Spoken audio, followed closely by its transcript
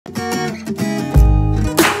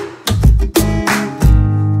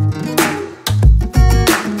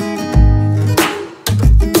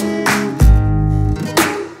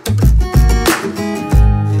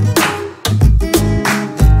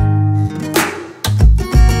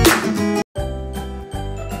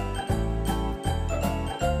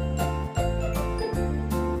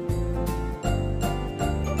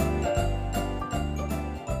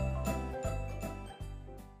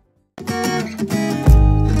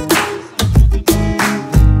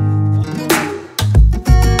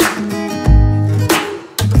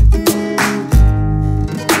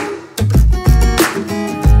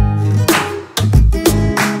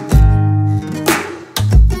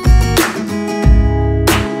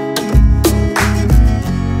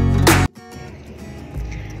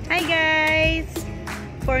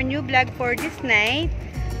vlog for this night.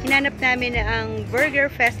 Hinanap namin ang Burger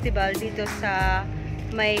Festival dito sa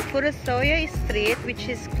may Furousiya Street, which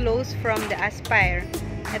is close from the Aspire.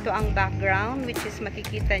 Ito ang background, which is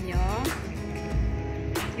makikita nyo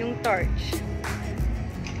yung torch.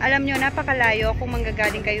 Alam nyo, napakalayo kung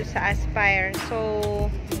manggagaling kayo sa Aspire. So,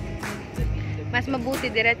 mas mabuti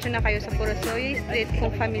diretso na kayo sa Furousiya Street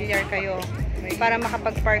kung familiar kayo, para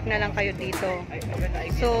makapag-park na lang kayo dito.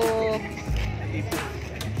 So,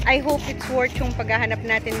 I hope it's worth yung paghahanap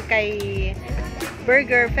natin kay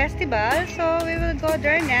Burger Festival. So, we will go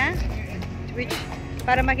there na, which,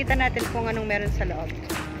 para makita natin kung anong meron sa loob.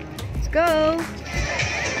 Let's go!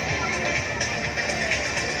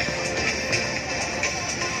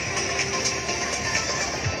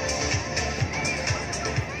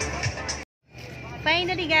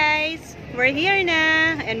 Finally guys, we're here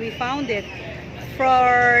na and we found it.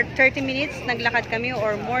 For 30 minutes naglakad kami,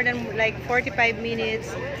 or more than like 45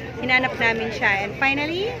 minutes hinanap namin siya, and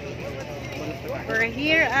finally we're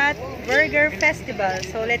here at Burger Festival.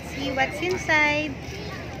 So let's see what's inside.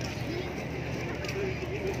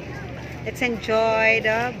 Let's enjoy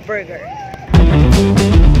the burger.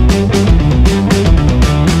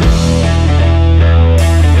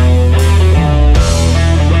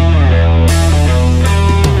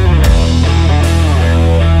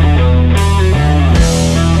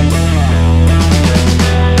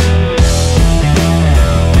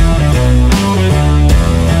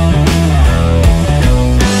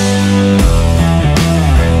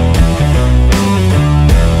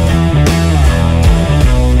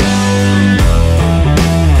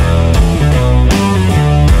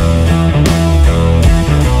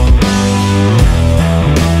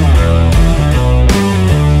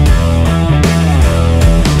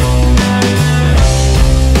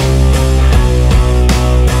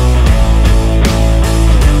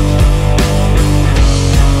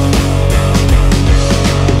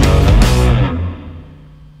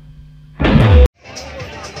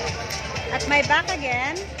 May back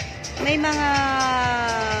again, may mga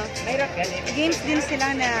games din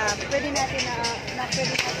sila na pwede natin na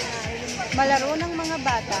malaro ng mga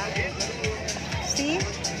bata. See?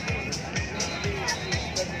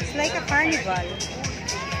 It's like a carnival.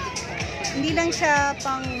 Hindi lang siya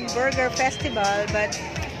pang Burger Festival, but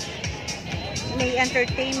may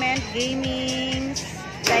entertainment, gaming,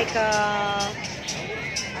 like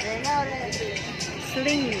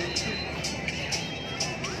sling.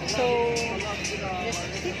 So,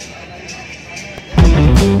 let's see.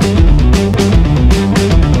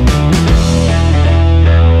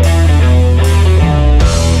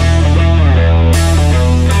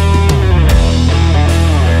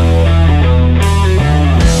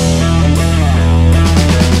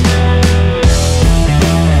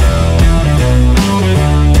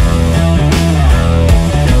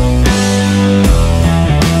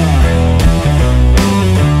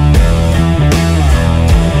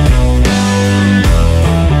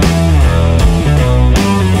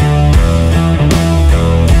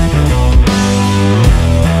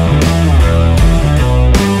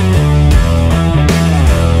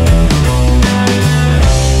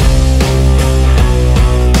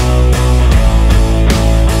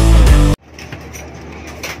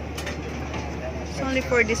 Only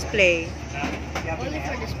for display. Only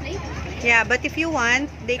for display? Yeah, but if you want,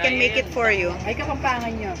 they can make it for you. Ay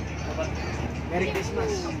kapampangan nyo. Merry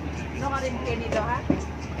Christmas. No ka rin kayo nito, ha?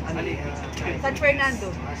 San Fernando.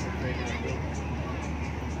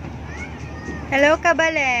 Hello,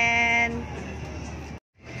 Kabalen!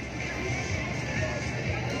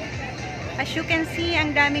 As you can see,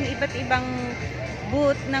 ang daming iba't ibang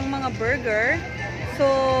booth ng mga burger. So,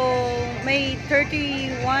 may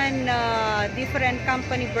 31 different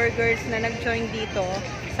company burgers na nag-join dito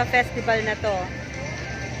sa festival na to.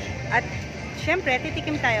 At syempre,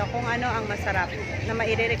 titikim tayo kung ano ang masarap na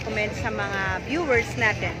maire-recommend sa mga viewers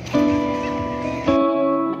natin.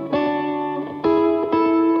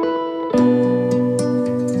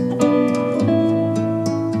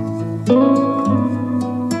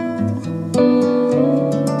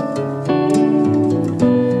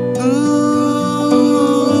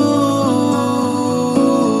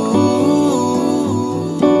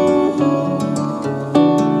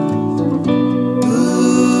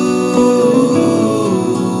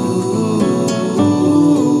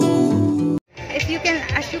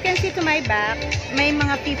 Back, may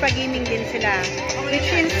mga FIFA gaming din sila, which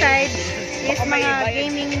inside is mga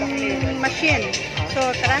gaming machine.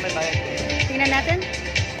 So tara, tingnan natin.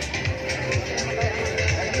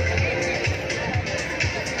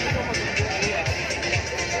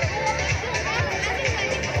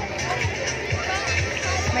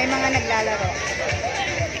 May mga naglalaro.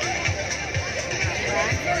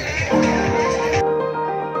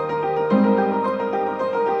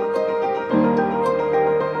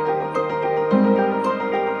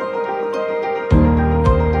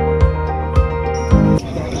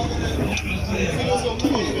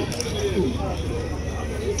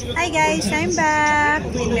 guys! I'm back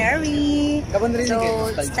with Mary.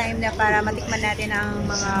 So, it's time na para matikman natin ang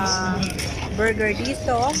mga burger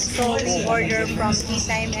dito. So, we order from Tea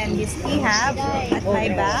Time and this Tea Hub at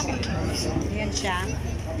my back. Ayan siya.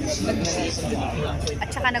 At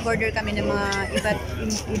saka nag-order kami ng mga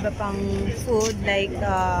iba pang food like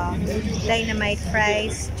dynamite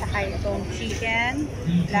fries, tsaka itong chicken,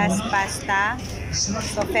 plus pasta.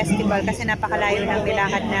 So, festival kasi napakalayo ng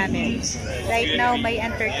nilakad namin. Right now, may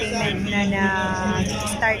entertainment na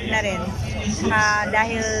start na rin.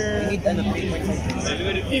 Dahil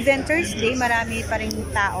event Thursday, marami pa rin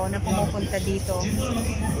tao na pumupunta dito.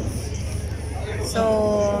 So,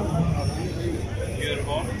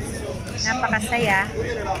 napakasaya.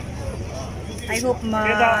 I hope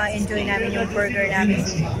ma-enjoy namin yung burger namin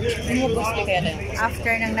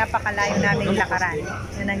after ng napakalayo naming lakaran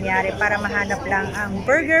na nangyari para mahanap lang ang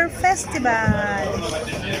Burger Festival.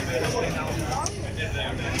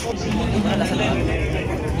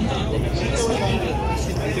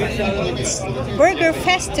 Burger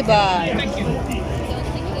Festival.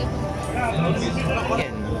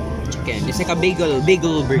 Chicken. It's like a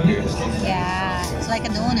bagel burger. Yeah, it's like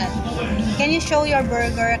a donut. Can you show your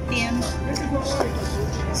burger, Tim?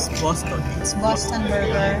 It's Boston. It's Boston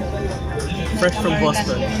burger. Fresh from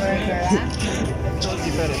Boston. Burger,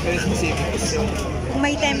 Very specific. Kung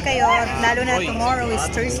may time kayo, lalo na tomorrow is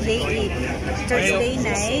Thursday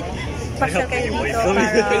night, pasyal kayo dito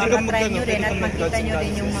para matry nyo rin at makita nyo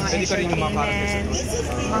rin yung mga entertainment,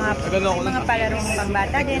 mga palarong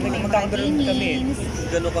pangbata din, may mga gamings.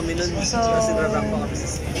 So,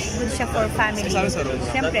 good siya for family.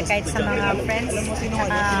 Siyempre, kahit sa mga friends,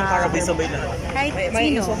 kahit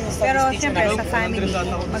sino. Pero siyempre, sa family,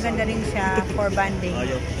 maganda rin siya for bonding.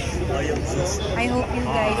 I hope you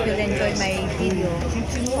guys will enjoy my video.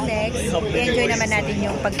 Next, i-enjoy naman natin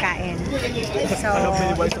yung pagkain. So,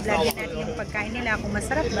 vlogin natin yung pagkain nila kung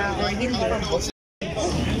masarap ba or hindi.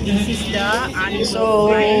 This is so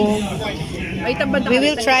we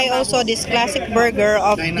will try also this classic burger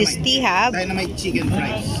of this Tea Hub. Dynamite chicken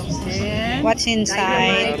fries. What's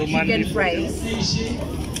inside? Chicken fries.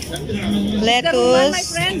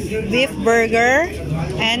 Lettuce, beef burger,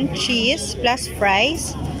 and cheese plus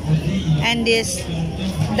fries. And this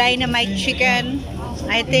dynamite chicken,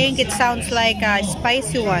 I think it sounds like a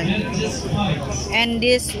spicy one. And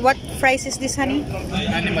this, what fries is this, honey?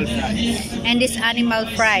 Animal fries. And this animal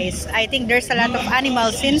fries. I think there's a lot of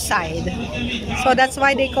animals inside. So that's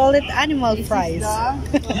why they call it animal fries.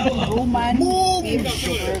 Roman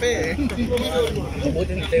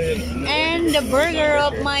And the burger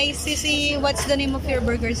of my sissy, what's the name of your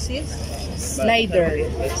burger, sis? slider.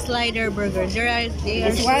 Slider burger. They are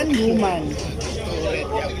This one, Roman.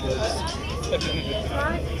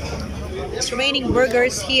 It's raining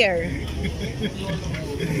burgers here.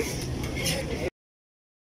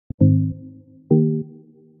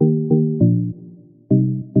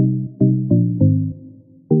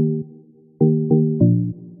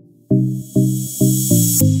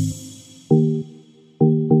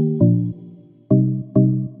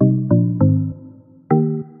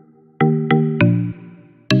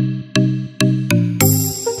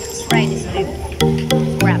 Let's try this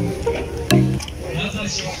wrap.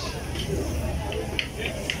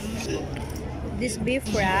 This beef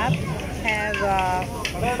wrap have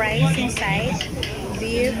fries inside,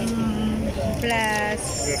 beef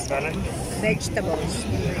plus vegetables.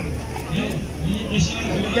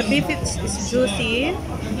 The beef is juicy,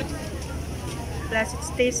 plus it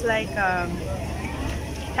tastes like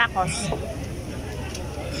tacos.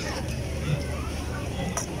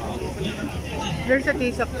 There's a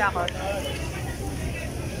taste of tacos.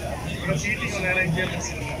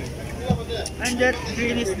 And that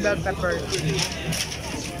green is bell pepper.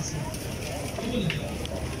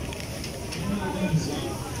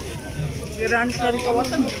 Iran sa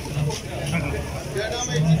kawatan.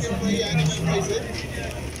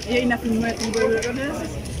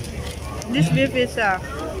 This beef is a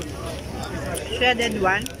shredded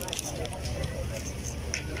one.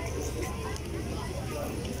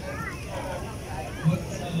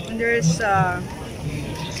 And there's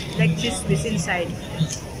like crispies inside.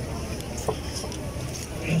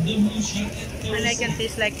 And I can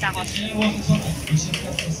taste like tacos.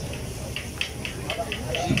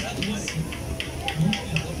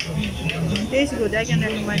 Tastes good. I can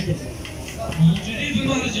recommend this.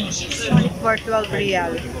 Only for 12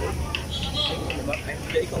 real.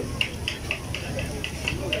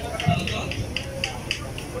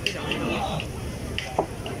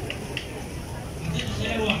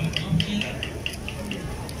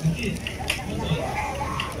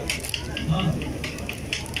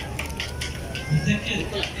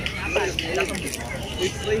 The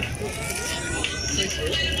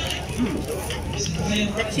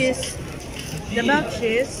cheese, the milk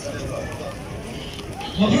cheese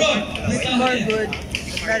is more good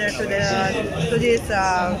rather to this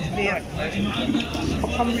beef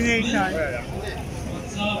combination.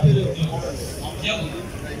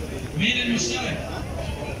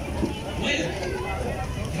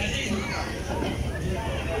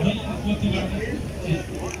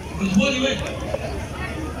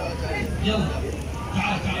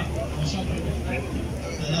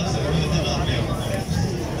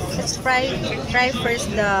 Let's try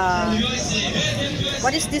first the,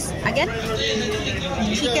 what is this again?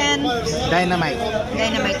 Chicken Dynamite.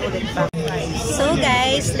 ulit pa. So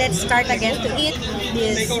guys, let's start again to eat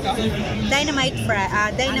this dynamite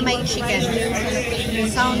chicken.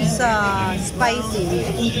 Sounds spicy.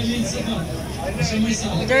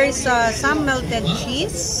 There's some melted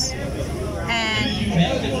cheese and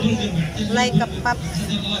like a pop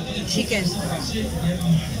chicken.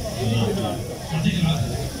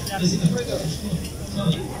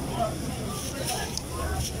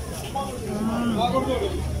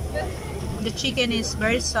 The chicken is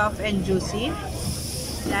very soft and juicy.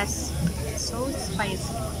 That's so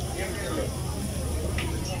spicy.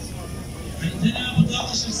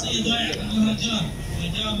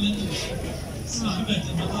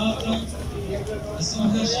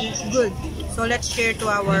 Good. So let's share to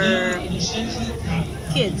our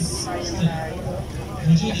kids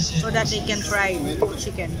so that they can try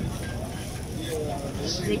chicken.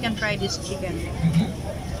 They can try this chicken.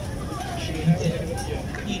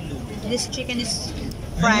 This chicken is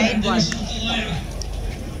fried one.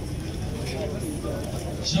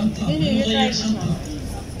 You try this one.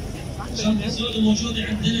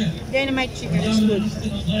 Dynamite chicken is good.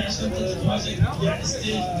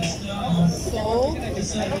 So,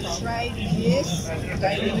 let's try this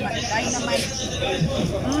dynamite chicken.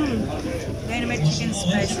 Dynamite chicken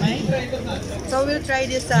spicy. So, we'll try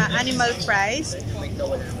this animal fries.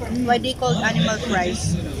 Why they call animal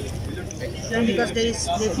fries? Because there is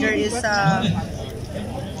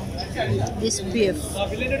this beef.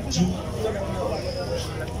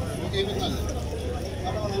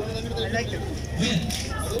 I like it.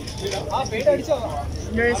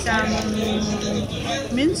 There is some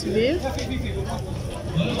minced beef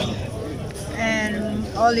and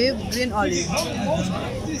green olive,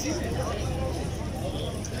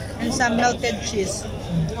 and some melted cheese.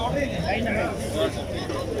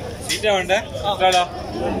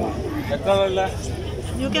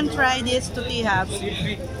 You can try this to Tihab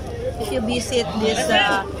if you visit this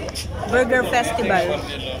burger festival.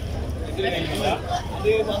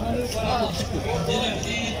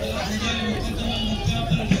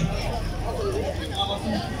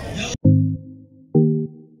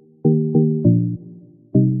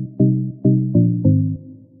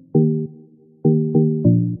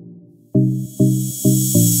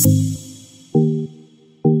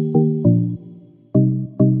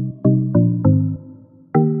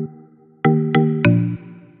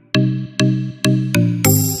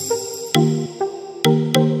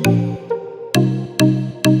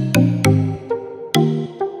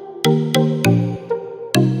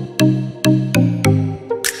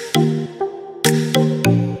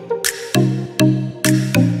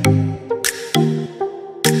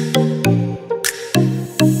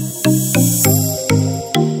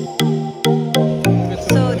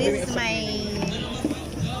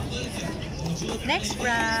 Next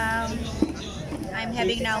round, I'm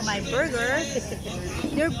having now my burger.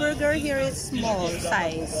 Their burger here is small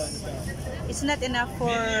size. It's not enough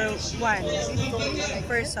for one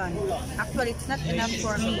person. Actually, it's not enough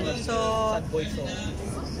for me. So,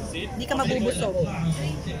 di ka mabubusog.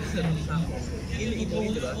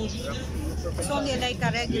 It's only like a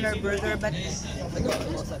regular burger, but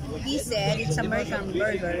he said it's a American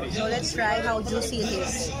burger. So let's try how juicy it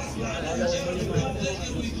is.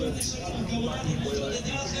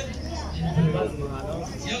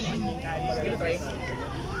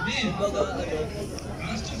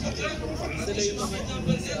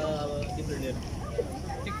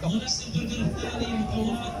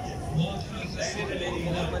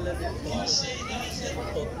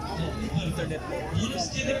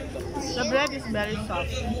 The bread is very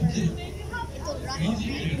soft.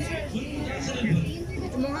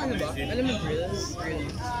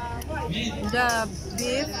 The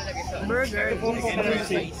beef burger is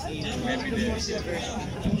juicy.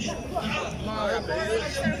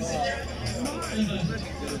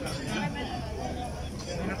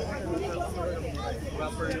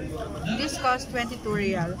 This costs 22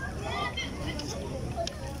 real.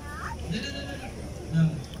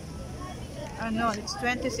 ano, it's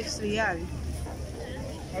 26 real.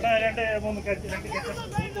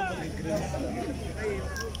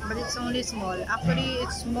 But it's only small. Actually,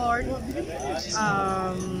 it's more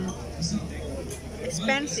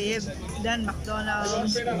expensive than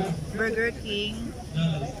McDonald's, Burger King.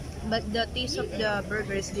 But the taste of the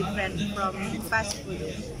burger is different from fast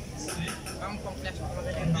food.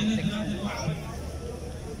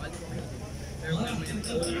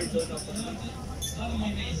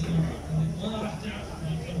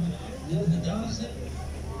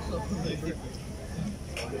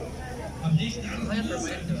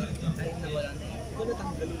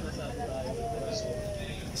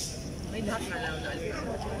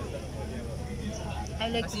 I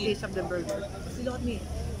like the taste of the burger.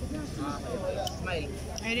 I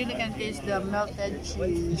really can taste the melted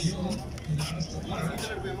cheese.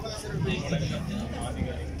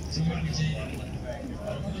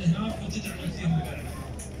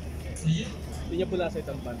 Hindi niya pula sa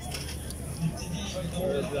itang pants.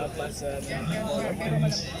 Or black pants.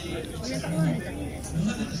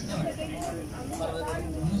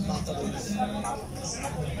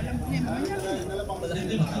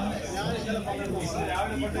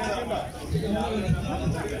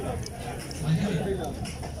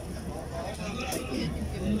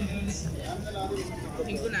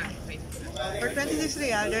 For 26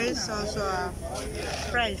 real, there is also a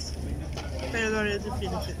price. Pero already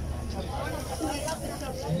finished it.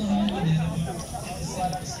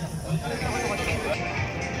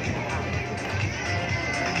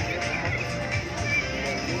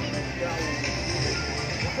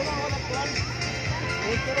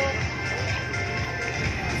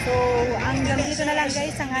 So, hanggang dito na lang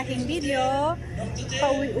guys ang aking video.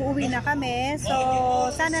 Uuwi na kami. So,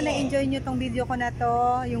 sana na-enjoy nyo tong video ko na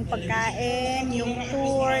to. Yung pagkain, yung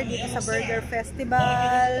tour dito sa Burger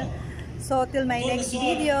Festival. So, till my next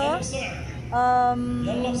video.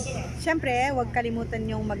 Syempre, huwag kalimutan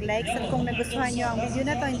yung mag-like. At kung nagustuhan nyo ang video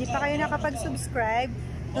na to, hindi pa kayo nakapag-subscribe,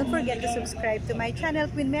 don't forget to subscribe to my channel,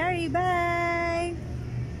 Queen Mary. Bye!